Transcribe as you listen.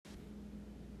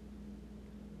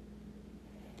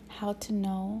how to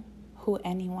know who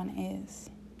anyone is.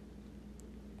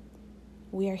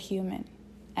 We are human,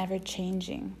 ever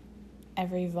changing,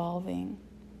 ever evolving,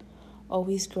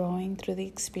 always growing through the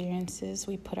experiences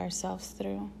we put ourselves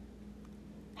through.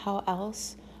 How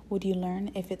else would you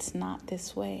learn if it's not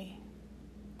this way?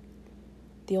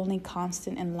 The only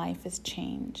constant in life is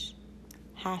change.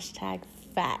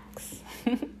 #facts.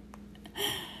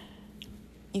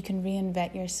 You can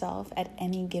reinvent yourself at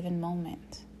any given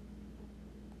moment.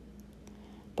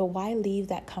 But why leave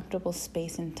that comfortable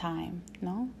space and time,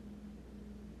 no?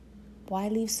 Why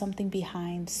leave something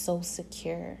behind so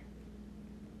secure?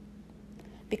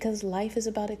 Because life is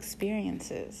about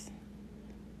experiences.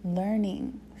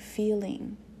 Learning,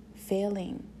 feeling,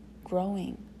 failing,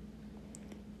 growing.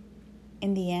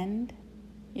 In the end,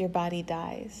 your body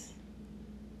dies.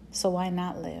 So why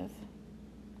not live?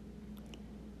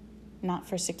 Not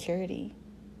for security,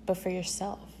 but for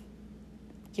yourself.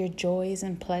 Your joys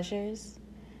and pleasures,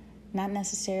 not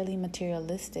necessarily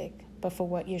materialistic, but for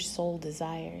what your soul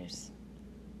desires.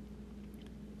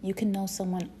 You can know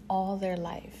someone all their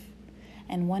life,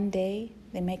 and one day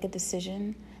they make a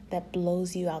decision that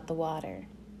blows you out the water.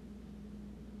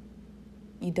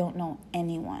 You don't know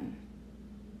anyone,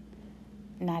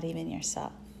 not even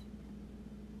yourself.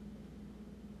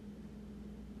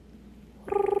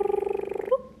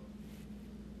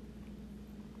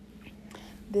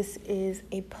 This is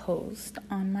a post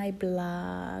on my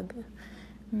blog.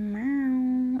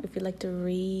 If you'd like to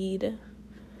read,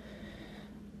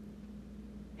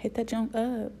 hit that junk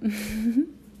up.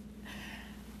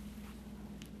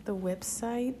 The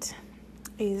website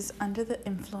is Under the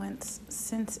Influence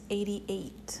Since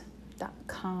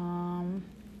 88.com.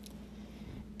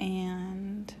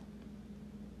 And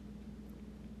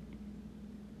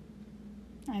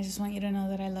I just want you to know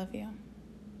that I love you.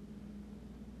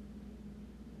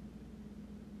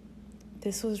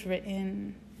 This was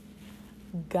written,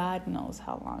 God knows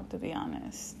how long, to be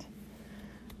honest.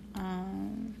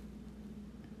 And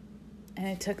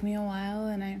it took me a while,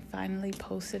 and I finally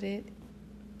posted it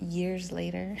years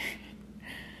later.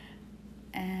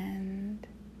 And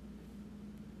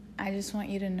I just want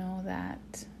you to know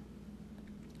that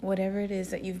whatever it is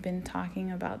that you've been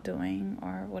talking about doing,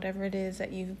 or whatever it is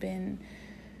that you've been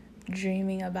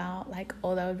dreaming about, like,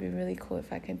 oh, that would be really cool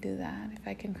if I could do that, if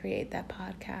I can create that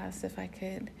podcast, if I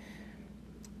could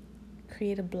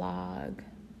create a blog,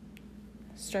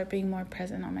 start being more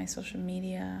present on my social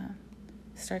media,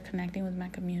 start connecting with my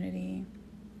community.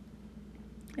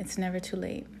 It's never too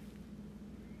late.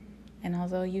 And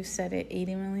although you've said it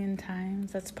 80 million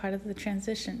times, that's part of the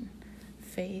transition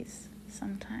phase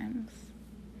sometimes.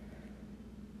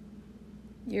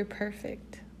 You're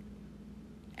perfect.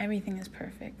 Everything is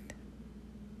perfect.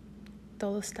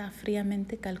 Todo está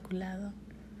fríamente calculado.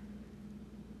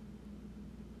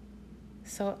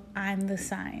 So I'm the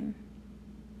sign.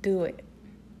 Do it.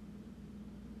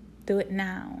 Do it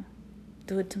now.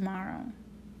 Do it tomorrow.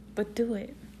 But do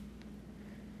it.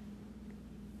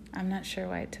 I'm not sure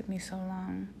why it took me so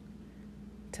long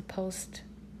to post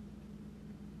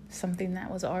something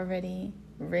that was already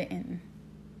written.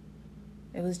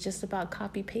 It was just about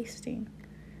copy pasting.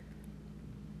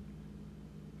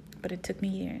 But it took me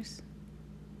years.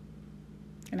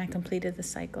 And I completed the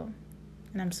cycle.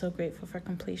 And I'm so grateful for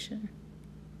completion.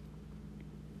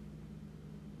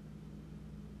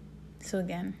 So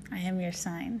again, I am your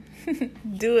sign.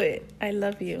 Do it. I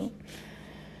love you.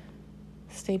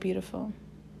 Stay beautiful.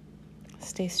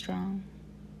 Stay strong.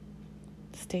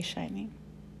 Stay shining.